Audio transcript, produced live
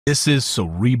This is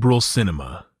Cerebral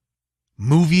Cinema.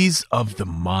 Movies of the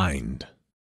mind.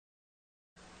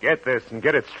 Get this and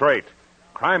get it straight.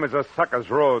 Crime is a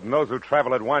sucker's road, and those who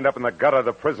travel it wind up in the gutter,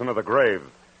 the prison, or the grave.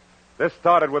 This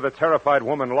started with a terrified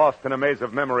woman lost in a maze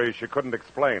of memories she couldn't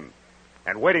explain.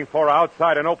 And waiting for her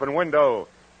outside an open window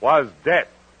was death.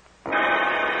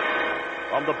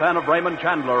 From the pen of Raymond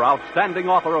Chandler, outstanding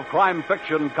author of crime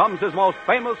fiction, comes his most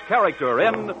famous character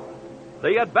in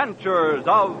The Adventures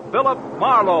of Philip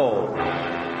Marlowe.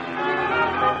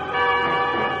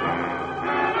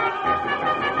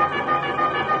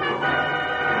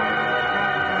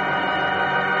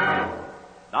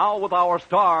 Now with our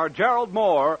star, Gerald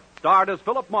Moore, starred as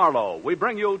Philip Marlowe, we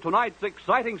bring you tonight's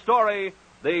exciting story,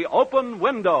 The Open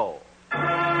Window.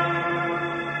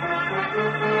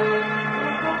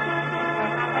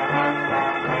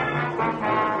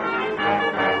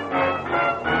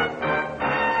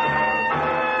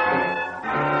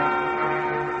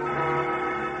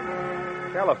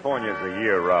 California's a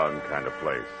year-round kind of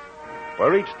place,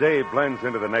 where each day blends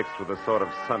into the next with a sort of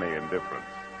sunny indifference.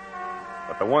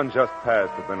 But the one just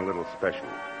passed had been a little special.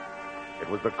 It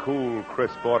was the cool,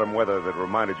 crisp autumn weather that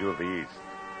reminded you of the East,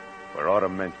 where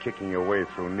autumn meant kicking your way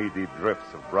through knee-deep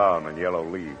drifts of brown and yellow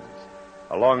leaves,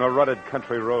 along a rutted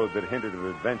country road that hinted of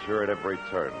adventure at every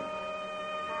turn.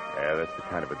 Yeah, that's the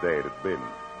kind of a day it had been.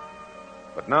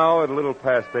 But now, at a little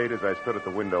past 8, as I stood at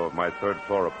the window of my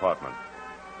third-floor apartment,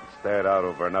 stared out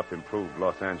over enough improved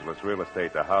Los Angeles real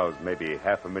estate to house maybe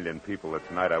 500,000 people that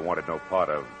tonight I wanted no part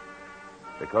of,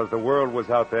 because the world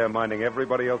was out there minding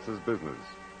everybody else's business,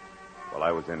 while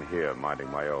I was in here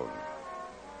minding my own.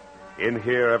 In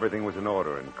here, everything was in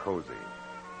order and cozy.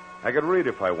 I could read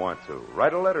if I want to,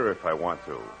 write a letter if I want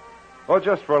to, or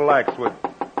just relax with...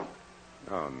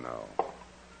 Oh, no.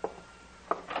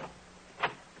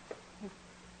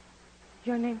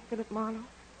 Your name Philip Marlowe?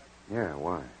 Yeah,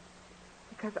 why?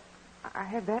 Because I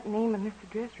have that name and this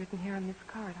address written here on this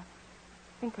card. I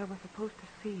think I was supposed to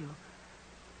see you.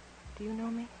 Do you know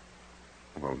me?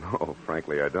 Well, no,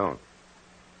 frankly, I don't.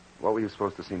 What were you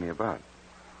supposed to see me about?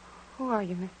 Who are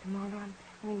you, Mr. Marlowe?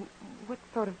 I mean, what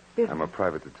sort of business? I'm a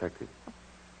private detective.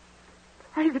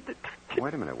 Private detective?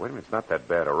 Wait a minute. It's not that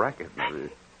bad a racket.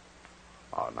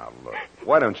 Oh, now, look.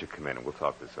 Why don't you come in and we'll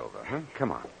talk this over, huh?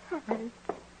 Come on. All right.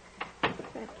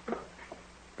 Thank you.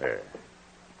 There.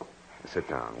 Sit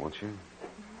down, won't you?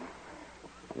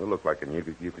 You look like you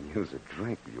can use a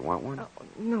drink. Do you want one? Oh,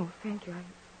 no, thank you. I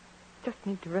just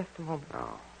need to rest a moment.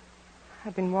 Oh.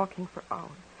 I've been walking for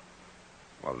hours.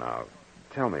 Well, now,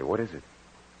 tell me, what is it?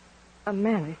 A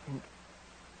man, I think.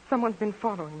 Someone's been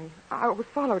following me. I was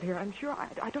followed here, I'm sure.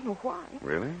 I don't know why.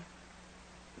 Really?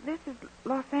 This is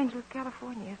Los Angeles,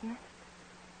 California, isn't it?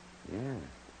 Yeah.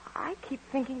 I keep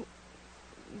thinking...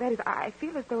 That is, I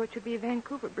feel as though it should be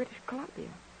Vancouver, British Columbia.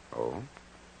 Oh?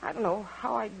 I don't know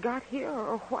how I got here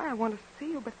or why I want to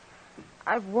see you, but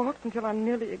I've walked until I'm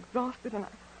nearly exhausted, and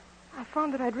I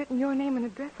found that I'd written your name and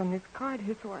address on this card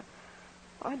here, so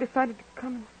I decided to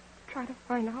come and try to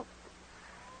find out.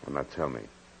 Well, now tell me,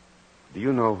 do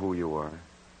you know who you are?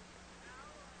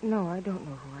 No, I don't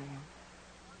know who I am.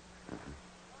 Uh-huh.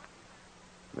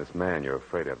 This man you're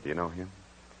afraid of, do you know him?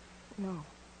 No.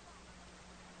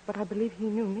 But I believe he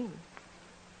knew me.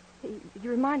 He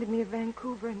reminded me of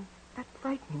Vancouver, and that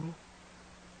frightened me.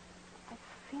 I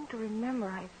seem to remember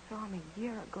I saw him a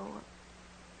year ago.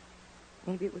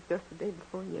 Maybe it was just the day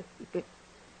before yesterday.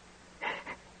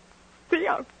 See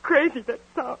how crazy that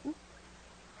sounds.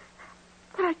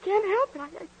 But I can't help it.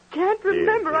 I can't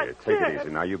remember. Here, take it easy.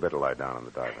 Now, you better lie down on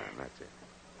the divan. That's it.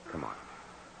 Come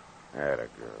on. Atta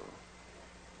girl.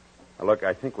 Now, look,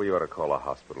 I think we ought to call a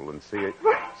hospital and see it.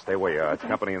 Stay where you are. It's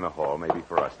company in the hall, maybe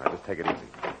for us. Now, just take it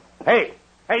easy. Hey,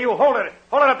 you, hold it.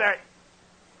 Hold it up there.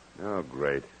 Oh,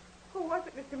 great. Who was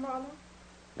it, Mr. Marlowe?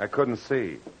 I couldn't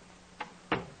see.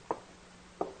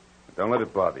 Don't let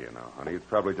it bother you now, honey. It's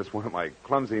probably just one of my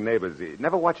clumsy neighbors. He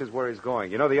never watches where he's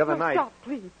going. You know, the other night... Stop,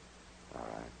 please. All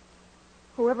right.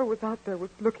 Whoever was out there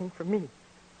was looking for me.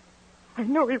 I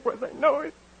know he was. I know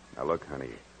it. Now, look,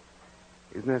 honey.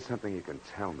 Isn't there something you can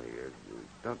tell me?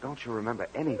 Don't you remember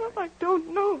anything? No, I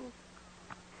don't know.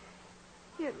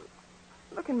 Here,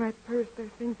 look in my purse. There are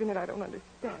things in it I don't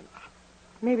understand.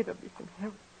 Maybe there'll be some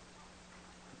help.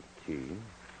 Key.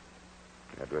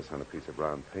 Address on a piece of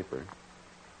brown paper.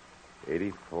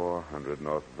 8400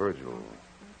 North Virgil.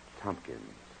 Tompkins.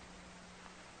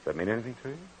 Does that mean anything to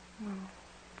you? No.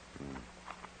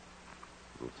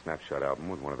 Little snapshot album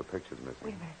with one of the pictures missing.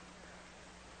 Wait a minute.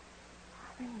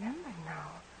 I remember now.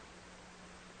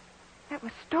 That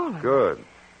was stolen. Good.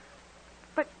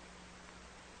 But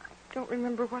I don't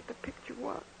remember what the picture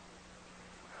was.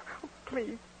 Oh,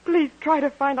 please, Please try to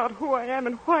find out who I am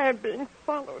and why I'm being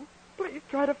followed. Please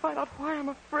try to find out why I'm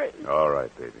afraid. All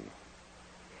right, baby.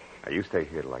 Now, you stay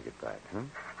here till I get back, huh?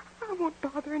 I won't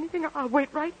bother anything. I'll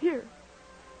wait right here.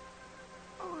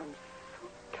 Oh, I'm so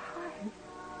tired.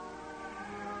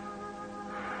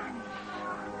 I'm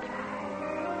so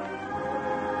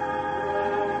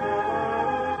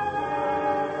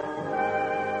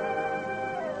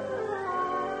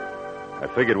I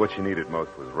figured what she needed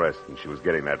most was rest, and she was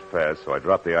getting that fast, so I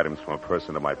dropped the items from her purse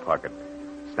into my pocket,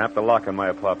 snapped the lock on my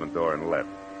apartment door, and left.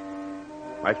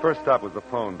 My first stop was the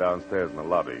phone downstairs in the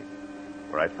lobby,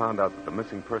 where I found out that the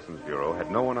Missing Persons Bureau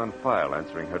had no one on file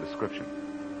answering her description.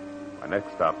 My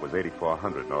next stop was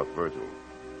 8400 North Virgil.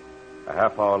 A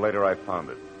half hour later, I found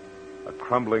it. A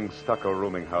crumbling stucco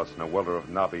rooming house in a welter of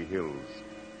knobby hills,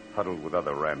 huddled with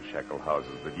other ramshackle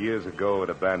houses that years ago had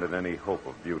abandoned any hope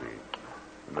of beauty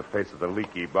in the face of the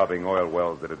leaky, bobbing oil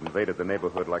wells that had invaded the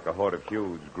neighborhood like a horde of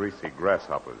huge, greasy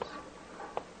grasshoppers.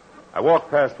 I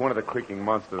walked past one of the creaking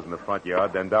monsters in the front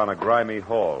yard, then down a grimy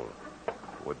hall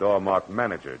to a door marked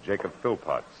Manager Jacob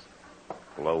Philpotts,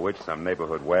 below which some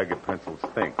neighborhood wag had penciled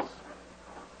Stinks.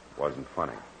 Wasn't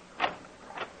funny.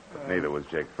 But neither was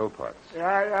Jake Philpotts.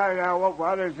 Yeah.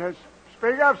 What is this?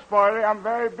 Speak up, Sporty. I'm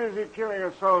very busy killing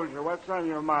a soldier. What's on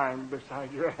your mind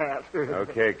beside your hat?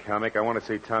 Okay, comic, I want to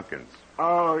see Tompkins.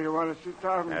 Oh, you want to see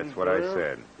Tompkins? That's what I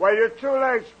said. Well, you're too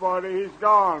late, Sporty. He's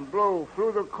gone. Blew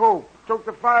through the coop. Took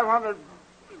the 500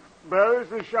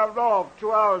 berries and shoved off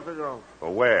 2 hours ago.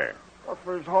 For where? Well,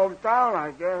 for his hometown,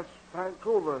 I guess.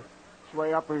 Vancouver. It's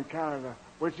way up in Canada.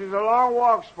 Which is a long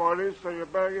walk, Sporty, so you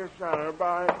better get started.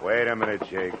 Bye. Wait a minute,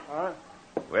 Jake. Huh?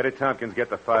 Where did Tompkins get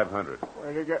the 500?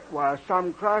 Where'd he get? Well,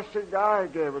 some classy guy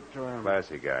gave it to him.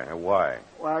 Classy guy. Why?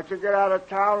 Well, to get out of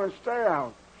town and stay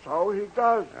out. So he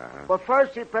does. Uh-huh. But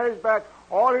first he pays back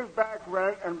all his back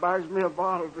rent and buys me a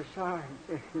bottle besides.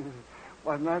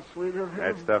 Wasn't that sweet of him?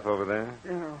 That stuff over there?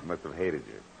 Yeah. He must have hated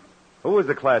you. Who was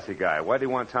the classy guy? Why do you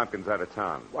want Tompkins out of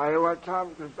town? Why do you want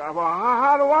Tompkins? Well,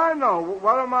 how do I know?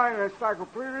 What am I, an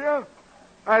encyclopedia?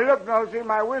 Hey, look, Nosy,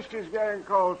 my whiskey's getting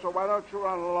cold, so why don't you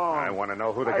run along? I want to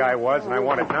know who the guy was, and I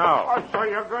want it now. Oh, so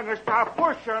you're going to start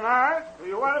pushing, huh?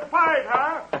 You want to fight,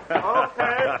 huh?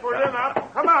 Okay, put him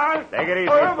up. Come on. Take it easy,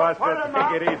 Buster.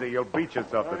 Take it easy. You'll beat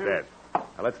yourself to death.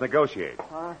 Now, let's negotiate.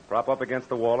 Huh? Prop up against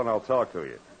the wall, and I'll talk to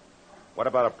you. What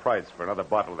about a price for another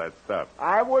bottle of that stuff?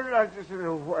 I wouldn't like to see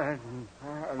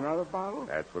another bottle?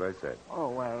 That's what I said. Oh,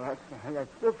 well,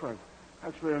 that's different.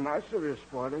 That's really nice of you,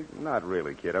 Sporty. Not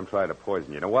really, kid. I'm trying to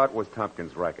poison you. Now, what was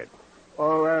Tompkins' racket?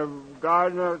 Oh,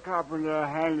 gardener, carpenter,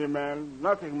 handyman.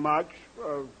 Nothing much.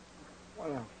 What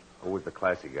else? Who was the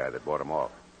classy guy that bought him off?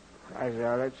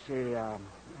 Let's see. I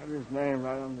had his name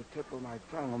right on the tip of my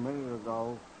tongue a minute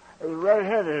ago. It was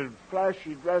red-headed,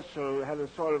 flashy dresser. Had a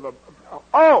sort of a...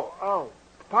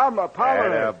 Palmolive.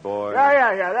 Yeah, boy.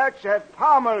 Yeah, that's it.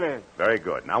 Palmolive. Very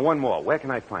good. Now, one more. Where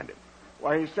can I find it?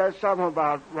 Well, he said something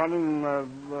about running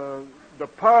the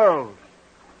pearls.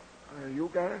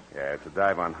 You get it? Yeah, it's a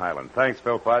dive on Highland. Thanks,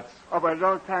 Philpotts. Oh, but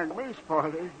don't thank me,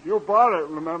 Sporty. You bought it,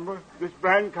 remember? This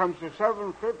brand comes to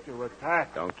 $7.50 with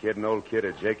tax. Don't kid an old kid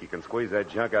or Jake. You can squeeze that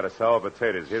junk out of sour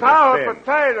potatoes. Here's Sour a spin.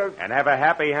 potatoes? And have a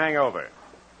happy hangover.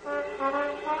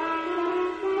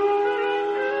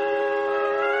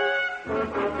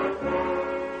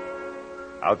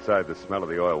 Outside, the smell of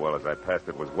the oil well as I passed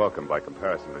it was welcome by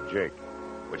comparison to Jake,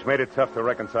 which made it tough to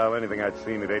reconcile anything I'd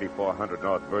seen at 8400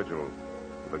 North Virgil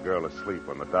with the girl asleep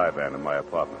on the divan in my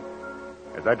apartment.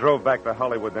 As I drove back to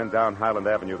Hollywood, then down Highland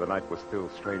Avenue, the night was still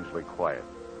strangely quiet.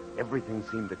 Everything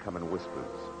seemed to come in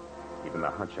whispers. Even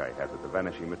the hunch I had that the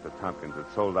vanishing Mr. Tompkins had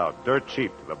sold out dirt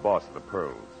cheap to the boss of the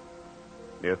Pearls.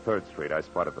 Near 3rd Street, I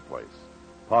spotted the place,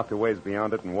 parked a ways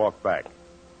beyond it, and walked back.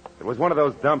 It was one of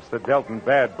those dumps that dealt in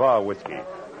bad bar whiskey,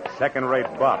 second-rate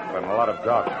bop, and a lot of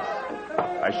darkness.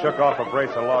 I shook off a brace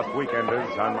of lost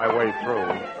weekenders on my way through,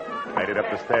 made it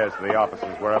up the stairs to the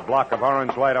offices where a block of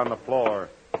orange light on the floor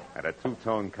and a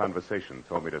two-tone conversation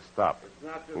told me to stop,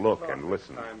 look, and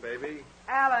listen. Time, baby.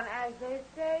 Alan, as they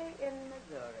say in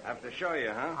Missouri. Have to show you,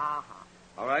 huh? Uh-huh.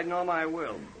 All right, no, I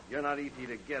will. You're not easy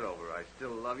to get over. I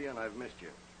still love you, and I've missed you.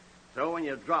 So when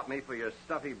you dropped me for your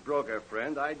stuffy broker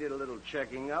friend, I did a little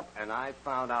checking up, and I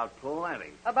found out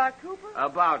plenty. About Cooper?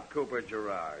 About Cooper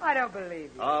Gerard. I don't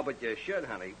believe you. Oh, but you should,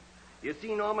 honey. You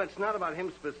see, Norma, it's not about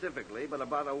him specifically, but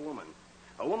about a woman.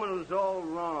 A woman who's all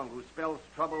wrong, who spells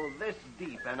trouble this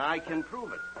deep, and I can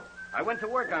prove it. I went to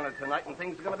work on it tonight, and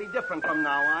things are going to be different from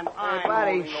now on. I'm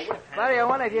Buddy, holding a whip hand. Buddy, I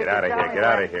wonder if you Get could out of tell here, me get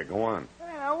why- out of here. Go on.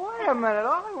 Now, wait a minute.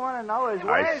 All I want to know is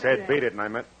where... I said beat it, and I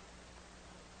meant...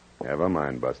 Never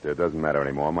mind, Buster. It doesn't matter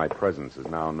anymore. My presence is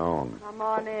now known. Come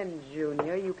on in,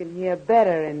 Junior. You can hear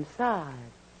better inside.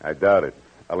 I doubt it.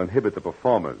 I'll inhibit the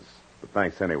performers. But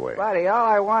thanks anyway. Buddy, all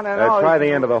I want to know Try is...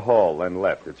 the end of the hall, then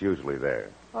left. It's usually there.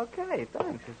 Okay,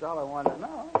 thanks. That's all I want to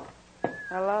know.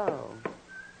 Hello.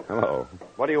 Hello.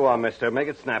 What do you want, mister? Make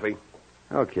it snappy.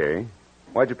 Okay.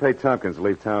 Why'd you pay Tompkins to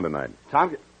leave town tonight?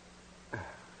 Tompkins?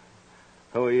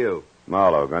 Who are you?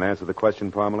 Marlowe, going to answer the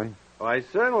question, Parmalee? Why,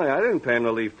 certainly. I didn't pay him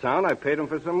to leave town. I paid him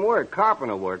for some work,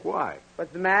 carpenter work. Why?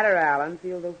 What's the matter, Alan?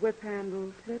 Feel the whip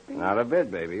handle slipping? Not a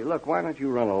bit, baby. Look, why don't you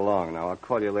run along now? I'll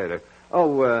call you later.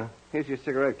 Oh, here's your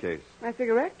cigarette case. My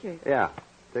cigarette case. Yeah,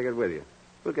 take it with you.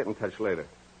 We'll get in touch later.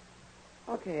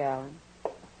 Okay, Alan.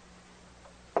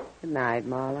 Good night,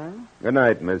 Marlowe. Good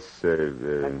night, Miss...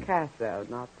 Picasso.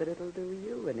 Not that it'll do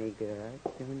you any good,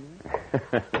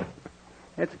 Junior.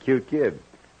 That's a cute kid.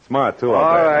 Smart, too.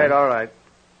 All right.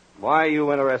 Why are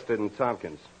you interested in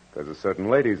Tompkins? Because a certain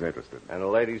lady's interested. And the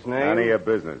lady's name? None of your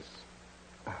business.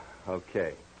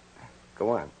 Okay. Go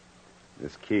on.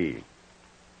 This key.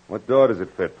 What door does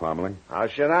it fit, Parmalee? How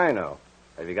should I know?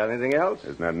 Have you got anything else?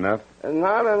 Isn't that enough?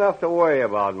 Not enough to worry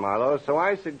about, Marlowe, so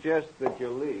I suggest that you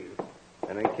leave.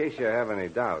 And in case you have any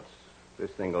doubts, this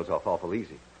thing goes off awful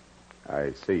easy.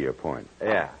 I see your point.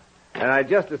 Yeah. And I'd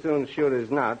just as soon shoot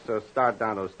his knot, so start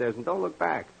down those stairs and don't look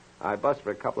back. I bust for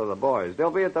a couple of the boys.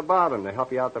 They'll be at the bottom to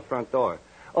help you out the front door.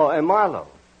 Oh, and Marlowe,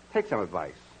 take some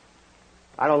advice.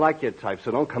 I don't like your type,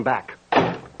 so don't come back.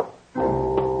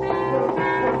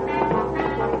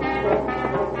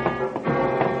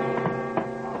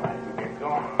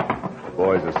 The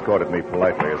boys escorted me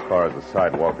politely as far as the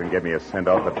sidewalk and gave me a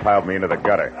send-off that piled me into the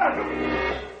gutter.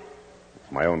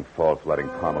 It's my own fault for letting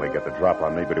Parmalee get the drop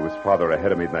on me, but he was farther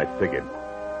ahead of me than I figured.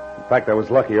 In fact, I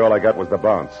was lucky all I got was the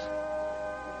bounce.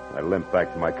 I limped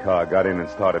back to my car, got in and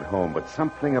started home, but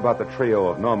something about the trio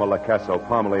of Norma Lacasso,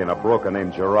 Parmalee, and a broker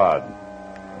named Gerard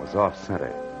was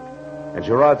off-center. And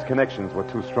Gerard's connections were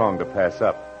too strong to pass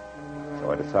up.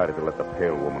 So I decided to let the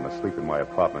pale woman asleep in my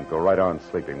apartment go right on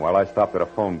sleeping while I stopped at a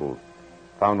phone booth.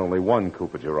 Found only one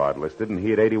Cooper Gerard listed, and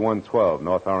he at 8112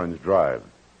 North Orange Drive.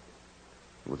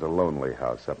 It was a lonely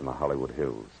house up in the Hollywood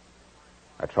Hills.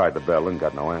 I tried the bell and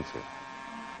got no answer,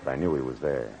 but I knew he was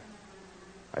there.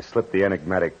 I slipped the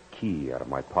enigmatic key out of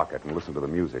my pocket and listened to the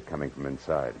music coming from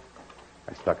inside.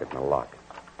 I stuck it in the lock.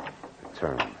 It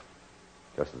turned,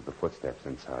 just as the footsteps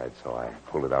inside, so I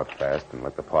pulled it out fast and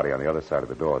let the party on the other side of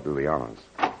the door do the honors.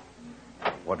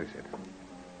 What is it?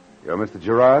 You're Mr.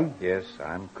 Gerard? Yes,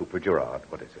 I'm Cooper Gerard.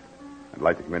 What is it? I'd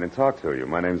like to come in and talk to you.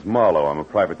 My name's Marlowe. I'm a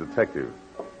private detective.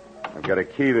 I've got a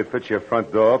key that fits your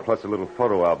front door, plus a little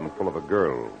photo album full of a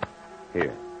girl.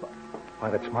 Here. Why,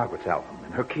 that's Margaret's album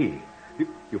and her key.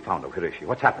 You found her. Where is she?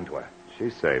 What's happened to her?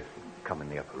 She's safe. Come in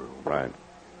the upper room. Right.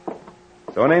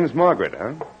 So her name's Margaret,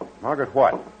 huh? Margaret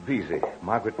what? Vesey.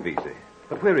 Margaret Vesey.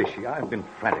 But where is she? I've been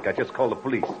frantic. I just called the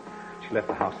police. She left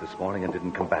the house this morning and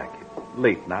didn't come back. It's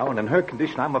late now, and in her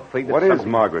condition, I'm afraid that What is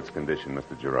Margaret's condition,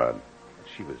 Mr. Gerard?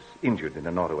 She was injured in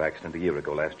an auto accident a year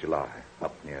ago last July,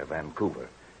 up near Vancouver.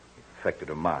 It affected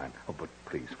her mind. Oh, but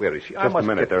please, where is she? Just a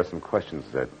minute. There are some questions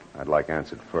that I'd like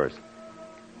answered first.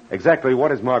 Exactly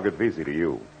what is Margaret Vesey to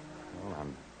you? Well,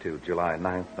 until July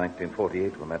 9th,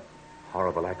 1948, when that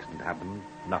horrible accident happened,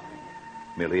 nothing.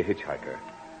 Merely a hitchhiker.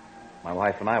 My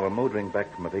wife and I were motoring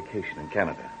back from a vacation in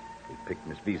Canada. We picked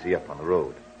Miss Vesey up on the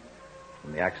road.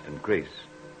 In the accident, Grace,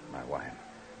 my wife,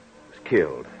 was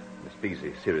killed. Miss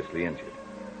Vesey seriously injured.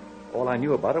 All I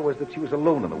knew about her was that she was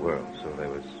alone in the world, so there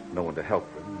was no one to help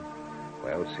her. And,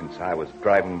 well, since I was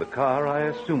driving the car, I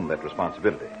assumed that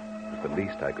responsibility. It was the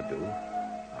least I could do.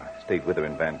 I stayed with her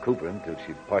in Vancouver until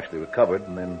she'd partially recovered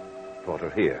and then brought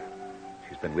her here.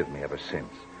 She's been with me ever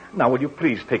since. Now, will you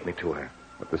please take me to her?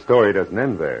 But the story doesn't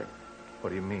end there.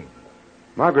 What do you mean?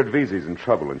 Margaret Vesey's in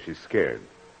trouble and she's scared.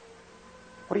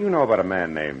 What do you know about a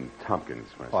man named Tompkins,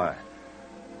 for instance? Why,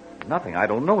 nothing. I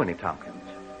don't know any Tompkins.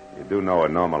 You do know a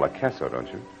Norma Lacasso,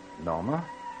 don't you? Norma?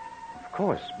 Of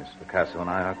course. Miss Picasso and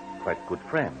I are quite good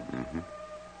friends. Mm-hmm.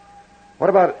 What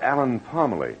about Alan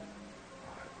Parmalee?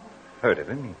 Heard of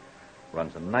him. He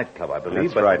runs a nightclub, I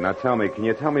believe. That's right. Now tell me, can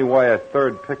you tell me why a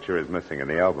third picture is missing in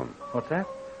the album? What's that?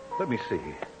 Let me see.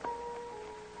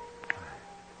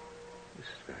 This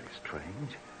is very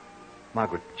strange.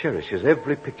 Margaret cherishes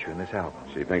every picture in this album.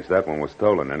 She thinks that one was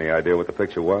stolen. Any idea what the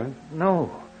picture was?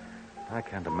 No. I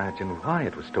can't imagine why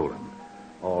it was stolen.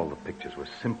 All the pictures were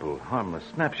simple, harmless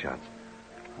snapshots.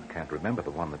 I can't remember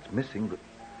the one that's missing, but...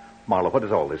 Marlowe, what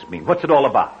does all this mean? What's it all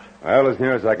about? Well, as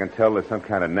near as I can tell, there's some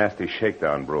kind of nasty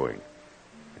shakedown brewing.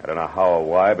 I don't know how or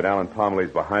why, but Alan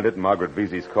Parmalee's behind it, and Margaret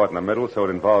Vesey's caught in the middle, so it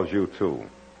involves you, too.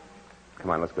 Come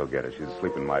on, let's go get her. She's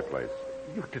asleep in my place.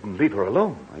 You didn't leave her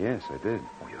alone. Oh, yes, I did.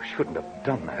 Oh, you shouldn't have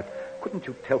done that. Couldn't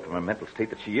you tell from her mental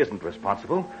state that she isn't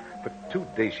responsible? For 2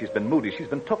 days she's been moody. She's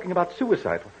been talking about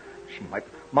suicide. She might...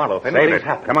 Marlowe, if Save anything's it.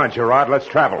 happened... Come on, Gerard, let's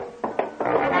travel.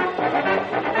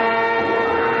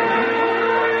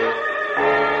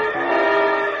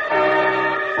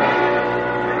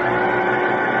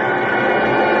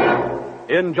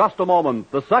 In just a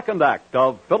moment, the second act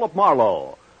of Philip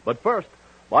Marlowe. But first,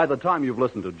 by the time you've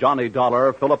listened to Johnny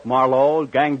Dollar, Philip Marlowe,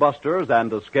 Gangbusters,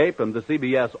 and Escape and the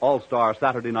CBS All-Star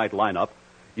Saturday Night lineup,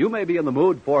 you may be in the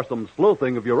mood for some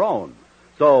sleuthing of your own.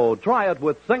 So try it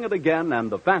with Sing It Again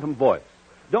and the Phantom Voice.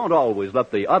 Don't always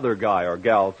let the other guy or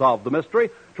gal solve the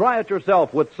mystery. Try it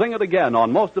yourself with Sing It Again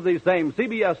on most of these same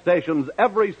CBS stations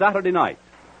every Saturday night.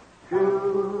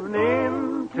 Tune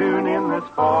in this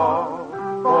fall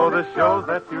for the shows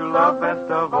that you love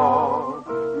best of all.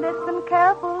 Listen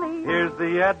carefully. Here's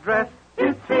the address.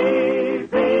 It's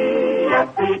CBS.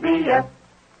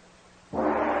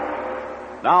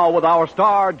 Now, with our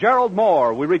star, Gerald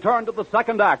Moore, we return to the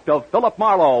second act of Philip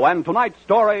Marlowe and tonight's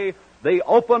story, The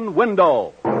Open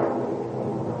Window.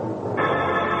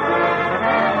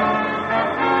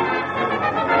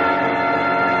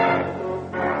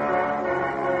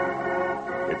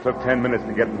 It took 10 minutes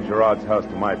to get from Gerard's house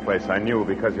to my place. I knew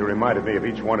because he reminded me of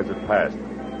each one as it passed.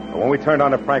 But when we turned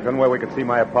onto Franklin, where we could see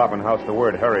my apartment house, the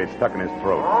word hurry stuck in his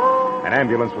throat. An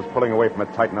ambulance was pulling away from a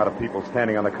tight knot of people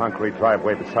standing on the concrete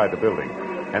driveway beside the building.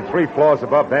 And 3 floors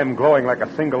above them, glowing like a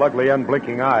single ugly,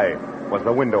 unblinking eye, was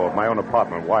the window of my own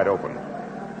apartment wide open.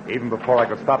 Even before I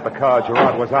could stop the car,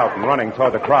 Gerard was out and running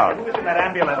toward the crowd. Who was in that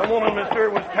ambulance? A woman, mister.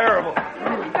 It was terrible.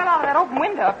 She fell out of that open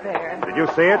window up there. Did you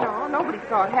see it? No, nobody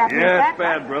saw it happen. Yeah, it's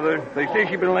bad, brother. They say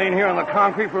she's been laying here on the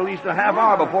concrete for at least a half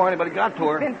hour before anybody got to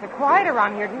her. It's been so quiet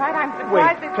around here tonight. I'm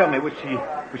Wait, surprised. tell me, was she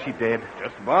dead?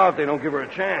 Just about. They don't give her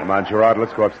a chance. Come on, Gerard,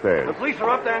 let's go upstairs. The police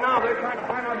are up there now. They're trying to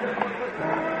find out who she was.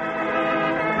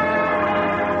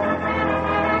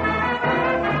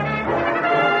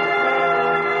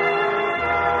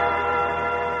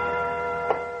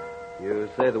 You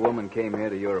say the woman came here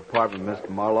to your apartment, Mr.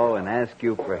 Marlowe, and asked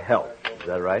you for help. Is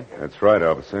that right? That's right,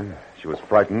 officer. She was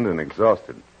frightened and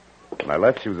exhausted. When I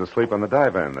left, she was asleep on the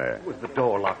divan there. Was the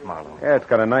door locked, Marlowe? Yeah, it's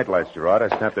got a nightlight, Gerard.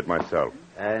 I snapped it myself.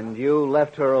 And you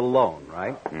left her alone,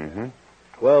 right? Mm-hmm.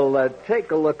 Well,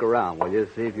 take a look around, will you?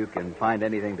 See if you can find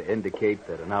anything to indicate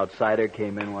that an outsider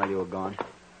came in while you were gone.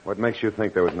 What makes you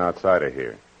think there was an outsider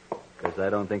here? Because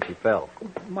I don't think she fell.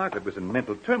 Margaret was in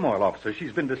mental turmoil, officer.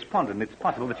 She's been despondent. It's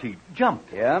possible that she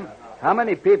jumped. Yeah? How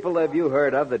many people have you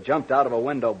heard of that jumped out of a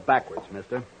window backwards,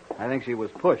 mister? I think she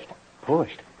was pushed.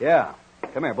 Pushed? Yeah.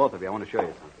 Come here, both of you. I want to show you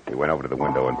something. He went over to the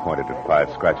window and pointed at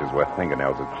 5 scratches where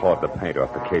fingernails had clawed the paint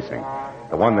off the casing.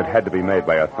 The one that had to be made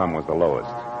by her thumb was the lowest.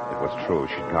 It was true.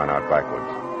 She'd gone out backwards.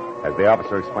 As the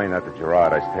officer explained that to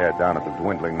Gerard, I stared down at the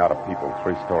dwindling knot of people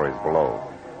 3 stories below.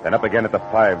 Then up again at the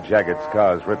 5 jagged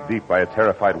scars ripped deep by a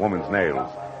terrified woman's nails.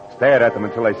 Stared at them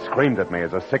until they screamed at me,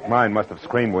 as a sick mind must have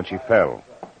screamed when she fell.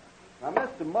 Now,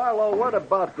 Mr. Marlowe, what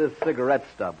about this cigarette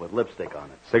stub with lipstick on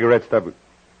it? Cigarette stub...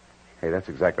 Hey, that's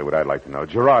exactly what I'd like to know.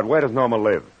 Gerard, where does Norma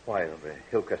live? Why, the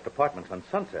Hillcrest Apartments on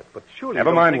Sunset. But surely...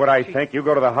 Never mind what I think. You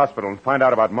go to the hospital and find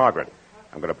out about Margaret.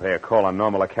 I'm going to pay a call on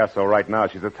Norma Lacasso right now.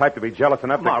 She's the type to be jealous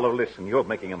enough to... Marlowe, listen, you're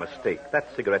making a mistake.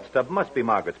 That cigarette stub must be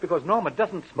Margaret's because Norma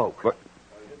doesn't smoke. What?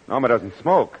 Norma doesn't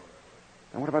smoke.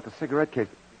 And what about the cigarette case?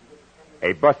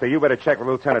 Hey, Buster, you better check with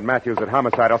Lieutenant Matthews at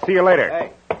Homicide. I'll see you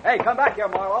later. Hey, come back here,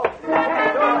 Marlowe.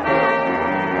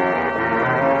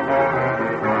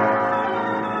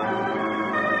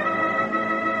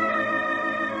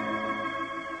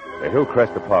 The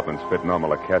Hillcrest Apartments fit Norma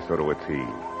Lacasso to a T.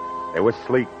 They were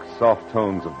sleek, soft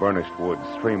tones of burnished wood,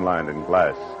 streamlined in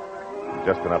glass, with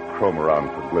just enough chrome around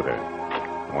for glitter.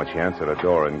 And when she answered a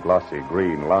door in glossy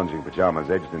green lounging pajamas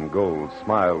edged in gold,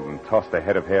 smiled and tossed a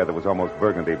head of hair that was almost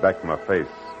burgundy back from her face,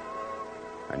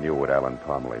 I knew what Alan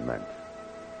Parmalee meant.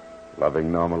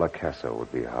 Loving Norma Lacasso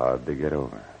would be hard to get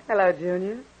over. Hello,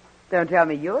 Junior. Don't tell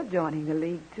me you're joining the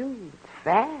league, too. It's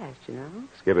fast, you know.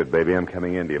 Skip it, baby. I'm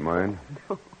coming in. Do you mind?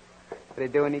 No. Did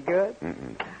it do any good?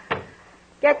 Mm-mm.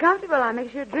 Get comfortable. I'll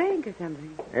make you a drink or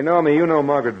something. Hey, Norma, you know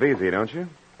Margaret Vesey, don't you?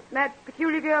 That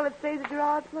peculiar girl that stays at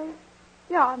Gerard's place?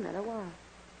 Yeah, I've met her once.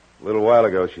 A little while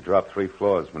ago, she dropped 3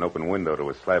 floors from an open window to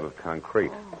a slab of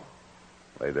concrete. Oh.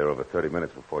 Lay there over 30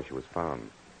 minutes before she was found.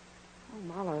 Oh,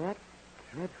 Marlowe, that's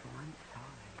dreadful. I'm sorry.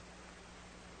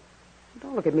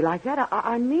 Don't look at me like that.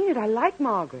 I mean it. I like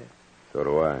Margaret. So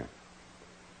do I.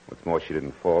 What's more, she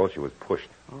didn't fall. She was pushed.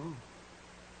 Oh.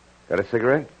 Got a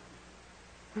cigarette?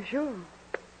 Oh, sure.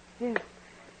 Yes.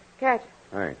 Catch.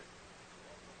 Thanks.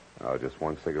 Oh, just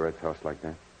one cigarette tossed like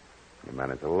that? Your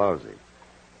manners are lousy.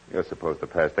 You're supposed to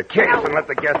pass the case and let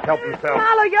the guest help himself.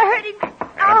 Marlowe, you're hurting me.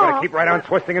 And I'm going to keep right on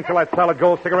twisting until that solid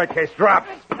gold cigarette case drops.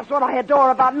 That's what I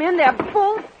adore about men. They're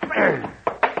full.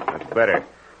 That's better.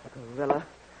 Gorilla.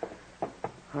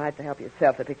 All right, to help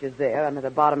yourself, the picture's there under the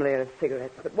bottom layer of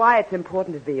cigarettes. But why it's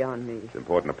important is beyond me. It's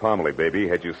important to Parmalee, baby. He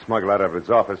had you smuggled out of his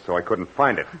office so I couldn't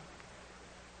find it.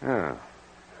 Ah,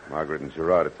 Margaret and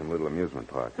Gerard at some little amusement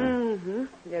park. Huh? Mm-hmm.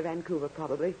 Near Vancouver,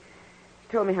 probably. She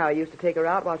told me how he used to take her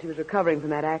out while she was recovering from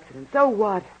that accident. So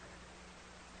what?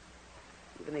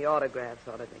 Even the autographs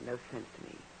ought to make no sense to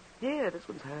me. Here, this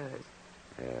one's hers.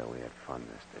 Yeah, we had fun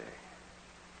this day.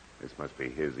 This must be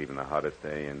his, even the hottest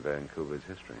day in Vancouver's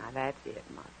history. Now, that's it,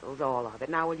 Muscles, all of it.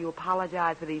 Now, will you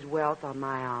apologize for these welts on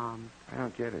my arms? I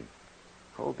don't get it.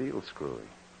 The whole deal's screwy.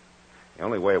 The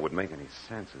only way it would make any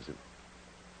sense is if...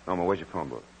 Norma, where's your phone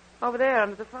book? Over there,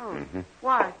 under the phone. Mm-hmm.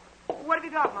 Why? What have you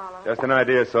got, Marlowe? Just an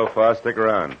idea so far. Stick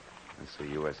around. Let's see,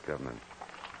 U.S. government.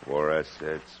 War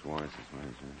assets,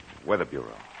 Weather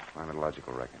Bureau.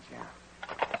 Climatological records, yeah.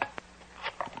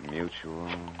 Mutual,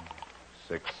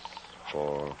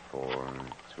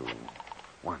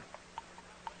 64421.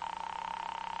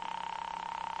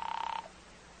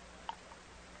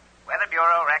 Weather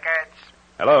Bureau records.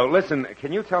 Hello, listen,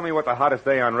 can you tell me what the hottest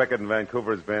day on record in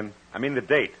Vancouver has been? I mean the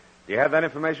date. Do you have that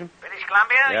information? British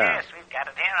Columbia? Yeah. Yes, we've got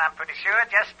it here. I'm pretty sure.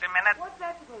 Just a minute. What's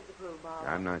that supposed to prove, Marlowe?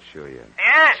 I'm not sure yet.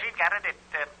 Yes, we've got it.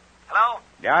 Hello?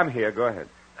 Yeah, I'm here. Go ahead.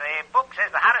 The book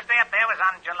says the hottest day up there was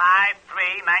on July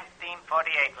 3,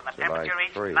 1948, when the July temperature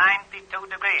reached 3. 92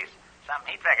 degrees. Some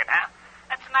heat record, huh?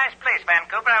 That's a nice place,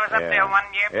 Vancouver. I was up there one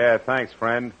year. Yeah, thanks,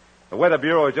 friend. The Weather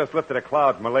Bureau has just lifted a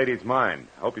cloud from a lady's mind.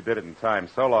 Hope you did it in time.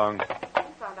 So long. You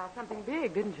found out something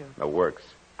big, didn't you? No works.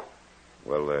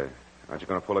 Well, aren't you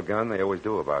going to pull a gun? They always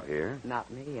do about here. Not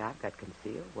me. I've got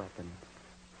concealed weapons.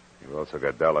 You've also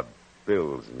got dollar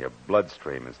bills in your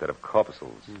bloodstream instead of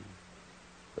corpuscles.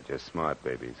 But you're smart,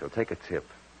 baby, so take a tip.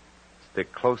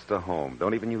 Stick close to home.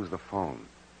 Don't even use the phone.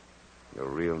 You're a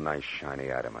real nice,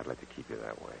 shiny item. I'd like to keep you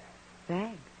that way.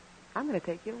 Thanks. I'm going to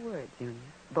take your word, Junior.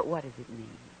 But what does it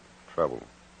mean? Trouble.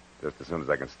 Just as soon as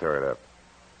I can stir it up.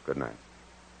 Good night.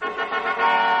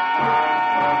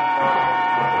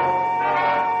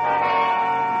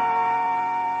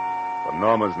 For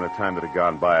Norma's and the time that had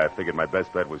gone by, I figured my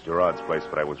best bet was Gerard's place,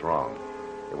 but I was wrong.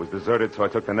 It was deserted, so I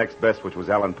took the next best, which was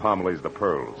Alan Parmalee's The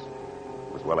Pearls.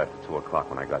 It was well after 2 o'clock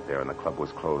when I got there, and the club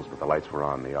was closed, but the lights were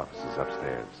on, the offices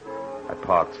upstairs. I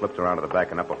parked, slipped around to the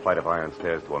back and up a flight of iron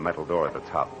stairs to a metal door at the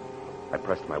top. I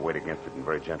pressed my weight against it and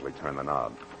very gently turned the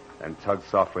knob, then tugged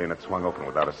softly, and it swung open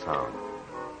without a sound.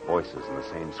 Voices in the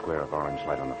same square of orange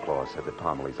light on the floor said that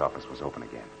Parmalee's office was open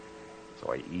again.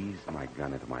 So I eased my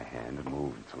gun into my hand and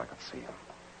moved until I could see him.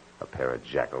 A pair of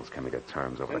jackals coming to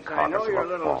terms over Since the carcass I know your of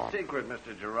a little fawn. secret,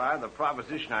 Mr. Gerard, the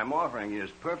proposition I'm offering you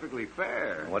is perfectly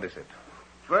fair. What is it?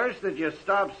 First, that you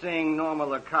stop seeing Norma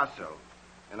Lacasso.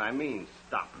 And I mean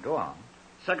stop. Go on.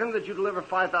 Second, that you deliver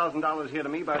 $5,000 here to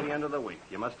me by the end of the week.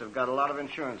 You must have got a lot of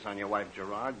insurance on your wife,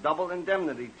 Gerard. Double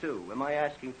indemnity, too. Am I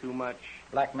asking too much?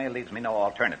 Blackmail leaves me no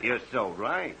alternative. You're so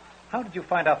right. How did you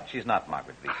find out that she's not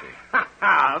Margaret Vesey? Ha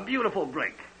ha! A beautiful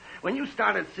break. When you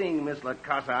started seeing Miss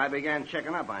LaCasa, I began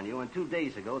checking up on you, and 2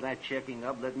 days ago, that checking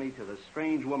up led me to the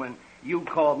strange woman you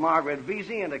called Margaret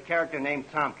Vesey and a character named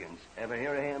Tompkins. Ever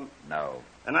hear of him? No.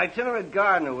 An itinerant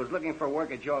gardener was looking for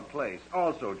work at your place.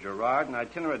 Also, Gerard, an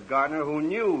itinerant gardener who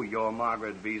knew your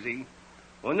Margaret Vesey,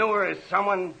 who knew her as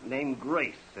someone named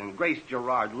Grace. And Grace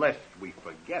Gerard, lest we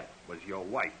forget, was your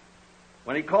wife.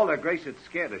 When he called her Grace, it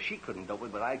scared her. She couldn't do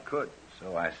it, but I could.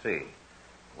 So I see.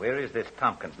 Where is this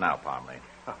Tompkins now, Parmalee?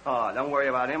 Oh, don't worry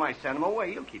about him. I sent him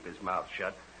away. He'll keep his mouth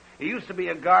shut. He used to be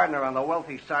a gardener on the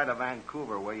wealthy side of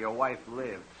Vancouver where your wife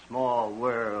lived. Small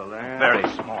world, eh? Very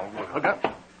small world. Look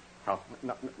up. Oh,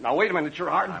 now, wait a minute,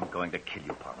 Gerard. I'm going to kill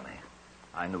you, Parmalee.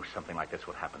 I knew something like this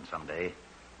would happen someday.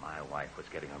 My wife was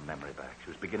getting her memory back.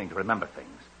 She was beginning to remember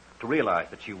things, to realize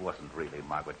that she wasn't really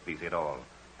Margaret Vesey at all,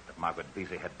 but that Margaret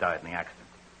Vesey had died in the accident.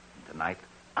 And tonight,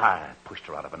 I pushed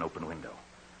her out of an open window.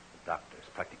 The doctors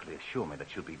practically assure me that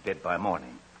she'll be dead by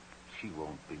morning. She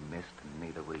won't be missed, and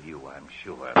neither will you, I'm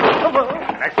sure.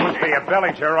 Next one's for your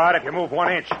belly, Gerard, if you move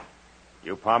 1 inch.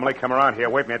 You, Parmalee, come around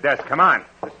here. Wait me at desk. Come on.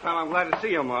 This time I'm glad to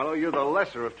see you, Marlowe. You're the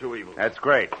lesser of two evils. That's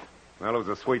great. Well, it was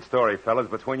a sweet story, fellas.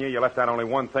 Between you left out only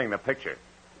one thing, the picture.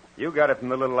 You got it from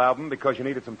the little album because you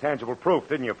needed some tangible proof,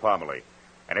 didn't you, Parmalee?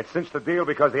 And it cinched the deal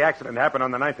because the accident happened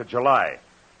on the 9th of July.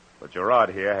 But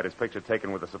Gerard here had his picture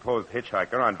taken with a supposed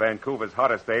hitchhiker on Vancouver's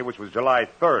hottest day, which was July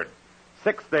 3rd.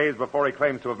 6 days before he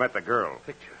claims to have met the girl.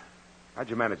 Picture?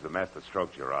 How'd you manage the master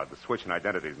stroke, Gerard? The switch in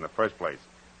identities in the first place?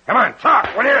 Come on,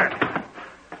 talk. What is it?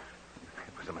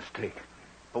 It was a mistake.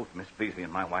 Both Miss Beasley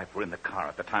and my wife were in the car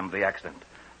at the time of the accident.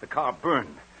 The car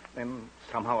burned. Then,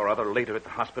 somehow or other, later at the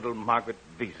hospital, Margaret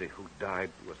Beasley, who died,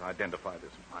 was identified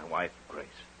as my wife, Grace.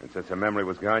 And since her memory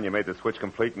was gone, you made the switch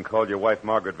complete and called your wife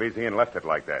Margaret Vesey and left it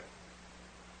like that.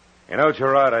 You know,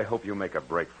 Gerard, I hope you make a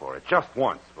break for it. Just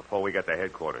once before we get to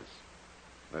headquarters.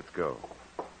 Let's go.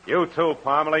 You too,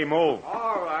 Parmalee, move.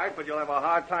 All right, but you'll have a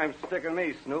hard time sticking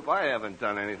me, Snoop. I haven't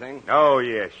done anything. Oh,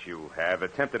 yes, you have.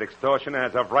 Attempted extortion, and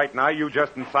as of right now, you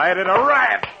just incited a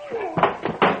rat.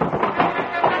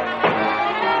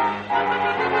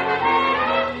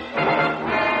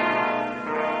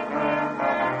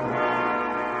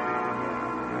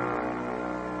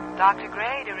 Dr.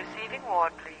 Gray to receiving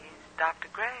ward, please. Dr.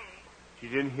 Gray.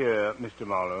 She's in here, Mr.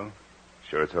 Marlowe.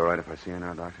 Sure it's all right if I see her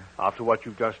now, Doctor? After what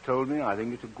you've just told me, I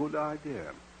think it's a good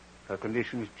idea. Her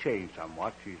condition has changed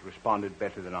somewhat. She's responded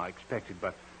better than I expected,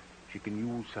 but she can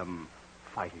use some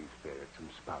fighting spirit, some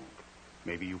spunk.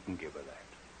 Maybe you can give her that.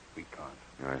 We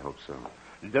can't. I hope so.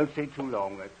 Don't stay too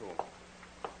long, that's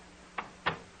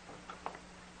all.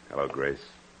 Hello, Grace.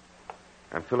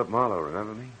 I'm Philip Marlowe,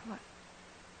 remember me? What?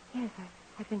 Yes,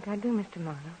 I think I do, Mr.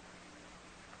 Marlowe.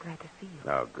 Glad to see you.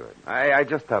 Oh, good. I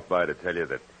just stopped by to tell you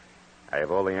that I have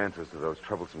all the answers to those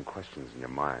troublesome questions in your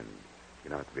mind. You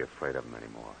don't have to be afraid of them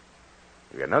anymore.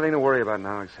 You've got nothing to worry about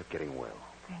now except getting well.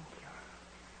 Thank you.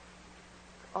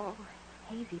 Oh,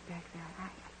 hazy back there. I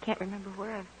can't remember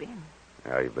where I've been.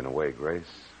 Yeah, you've been away, Grace,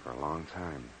 for a long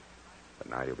time. But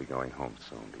now you'll be going home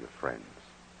soon to your friends.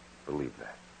 Believe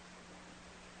that.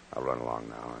 I'll run along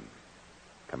now and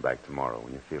come back tomorrow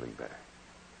when you're feeling better.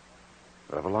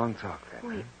 We'll have a long talk then.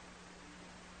 Wait.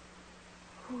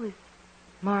 Who is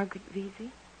Margaret Vesey?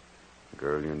 The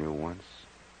girl you knew once,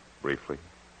 briefly.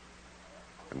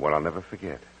 And what I'll never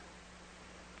forget.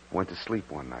 I went to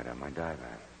sleep one night on my divan.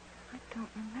 I don't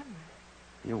remember.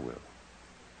 You will.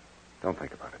 Don't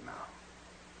think about it now.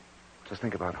 Just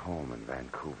think about home in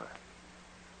Vancouver.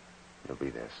 You'll be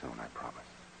there soon, I promise.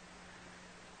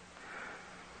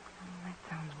 Oh, that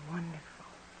sounds wonderful.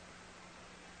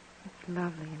 It's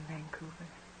lovely in Vancouver.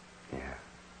 Yeah.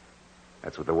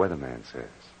 That's what the weatherman says.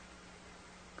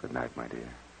 Good night, my dear.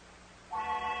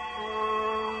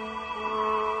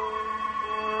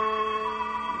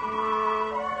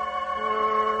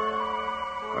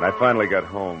 When I finally got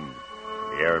home,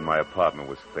 the air in my apartment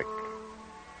was thick,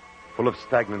 full of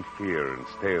stagnant fear and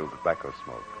stale tobacco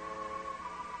smoke.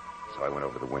 So I went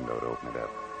over the window to open it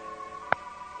up.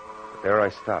 But there I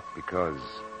stopped because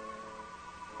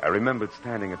I remembered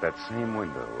standing at that same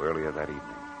window earlier that evening.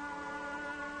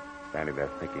 Standing there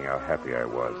thinking how happy I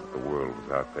was that the world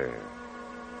was out there.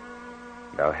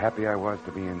 And how happy I was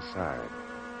to be inside,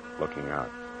 looking out.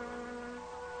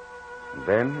 And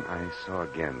then I saw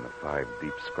again the 5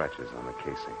 deep scratches on the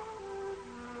casing.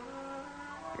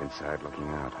 Inside looking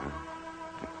out, huh?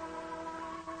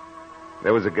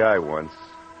 There was a guy once,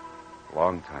 a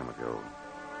long time ago,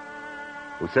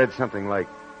 who said something like,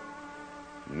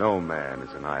 "No man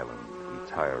is an island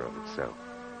entire of itself."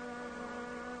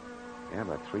 Yeah,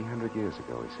 about 300 years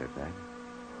ago he said that.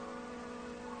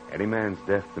 Any man's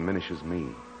death diminishes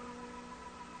me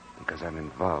because I'm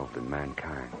involved in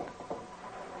mankind.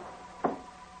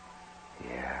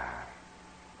 Yeah,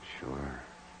 sure.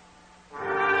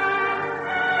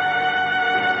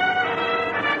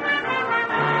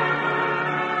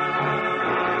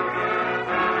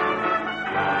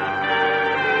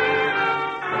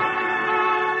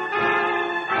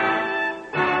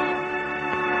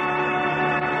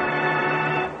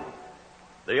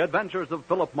 The Adventures of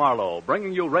Philip Marlowe,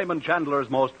 bringing you Raymond Chandler's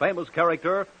most famous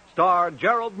character, star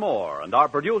Gerald Moore, and are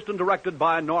produced and directed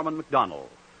by Norman MacDonald.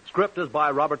 Script is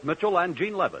by Robert Mitchell and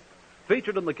Gene Levitt.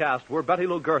 Featured in the cast were Betty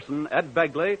Lou Gerson, Ed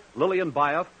Begley, Lillian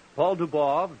Byoff, Paul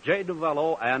Dubov, Jay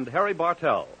Duvello, and Harry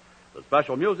Bartell. The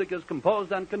special music is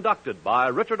composed and conducted by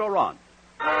Richard Orant.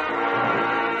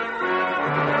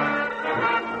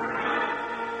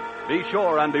 Be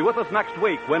sure and be with us next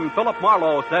week when Philip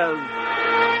Marlowe says...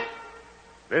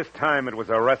 This time it was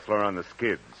a wrestler on the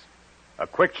skids, a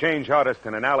quick change artist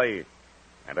in an alley,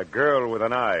 and a girl with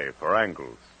an eye for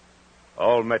angles.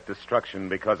 All met destruction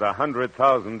because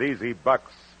 100,000 easy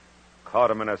bucks caught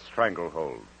them in a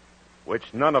stranglehold,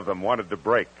 which none of them wanted to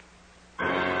break.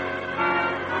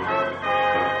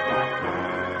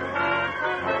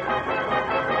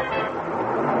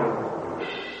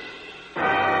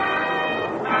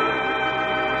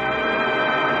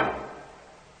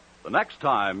 Next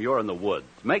time you're in the woods,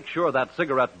 make sure that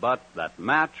cigarette butt, that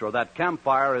match, or that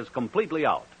campfire is completely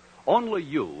out. Only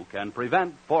you can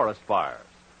prevent forest fires.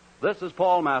 This is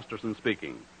Paul Masterson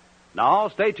speaking. Now,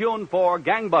 stay tuned for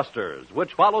Gangbusters,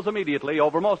 which follows immediately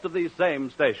over most of these same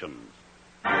stations.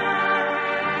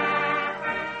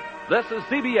 This is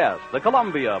CBS, the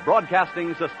Columbia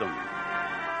Broadcasting System.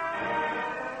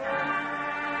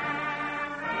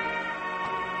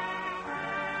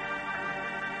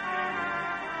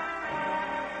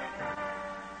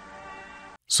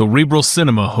 Cerebral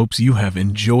Cinema hopes you have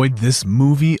enjoyed this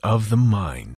movie of the mind.